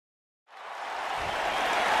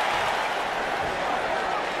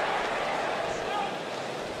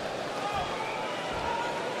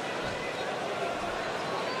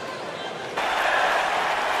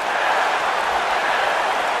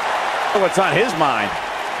what's on his mind.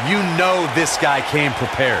 You know this guy came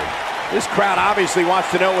prepared. This crowd obviously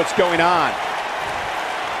wants to know what's going on.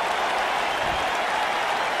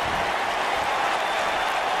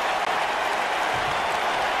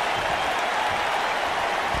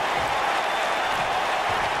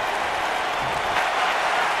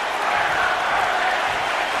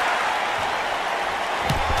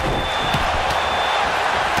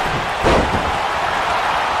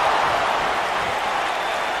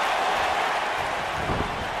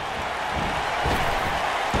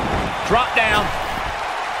 Drop down.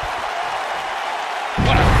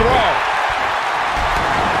 What a throw.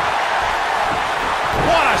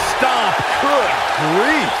 What a stomp. Good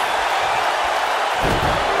grief.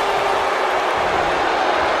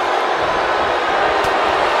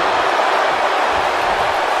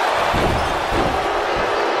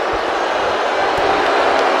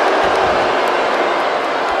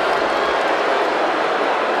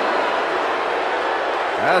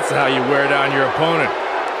 That's how you wear down your opponent.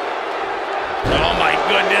 Oh my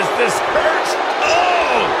goodness, this hurts.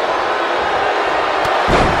 Oh!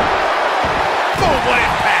 Boom, what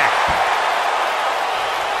impact.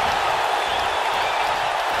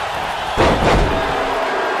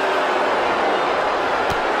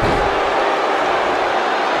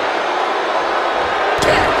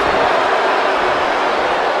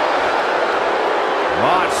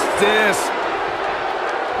 Watch this.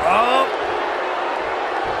 Oh.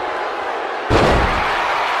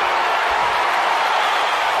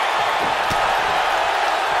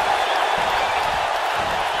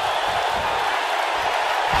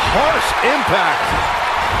 Harsh impact.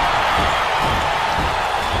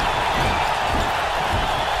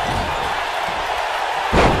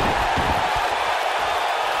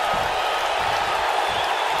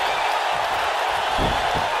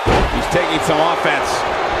 He's taking some offense.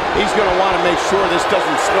 He's going to want to make sure this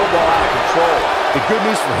doesn't snowball out of control. The good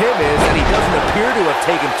news for him is that he doesn't appear to have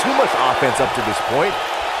taken too much offense up to this point,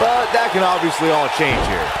 but that can obviously all change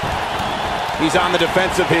here. He's on the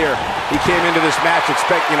defensive here. He came into this match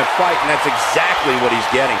expecting a fight, and that's exactly what he's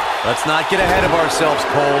getting. Let's not get ahead of ourselves,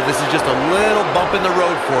 Cole. This is just a little bump in the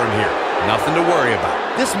road for him here. Nothing to worry about.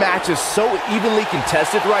 This match is so evenly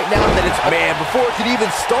contested right now that it's, man, before it could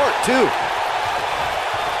even start, too.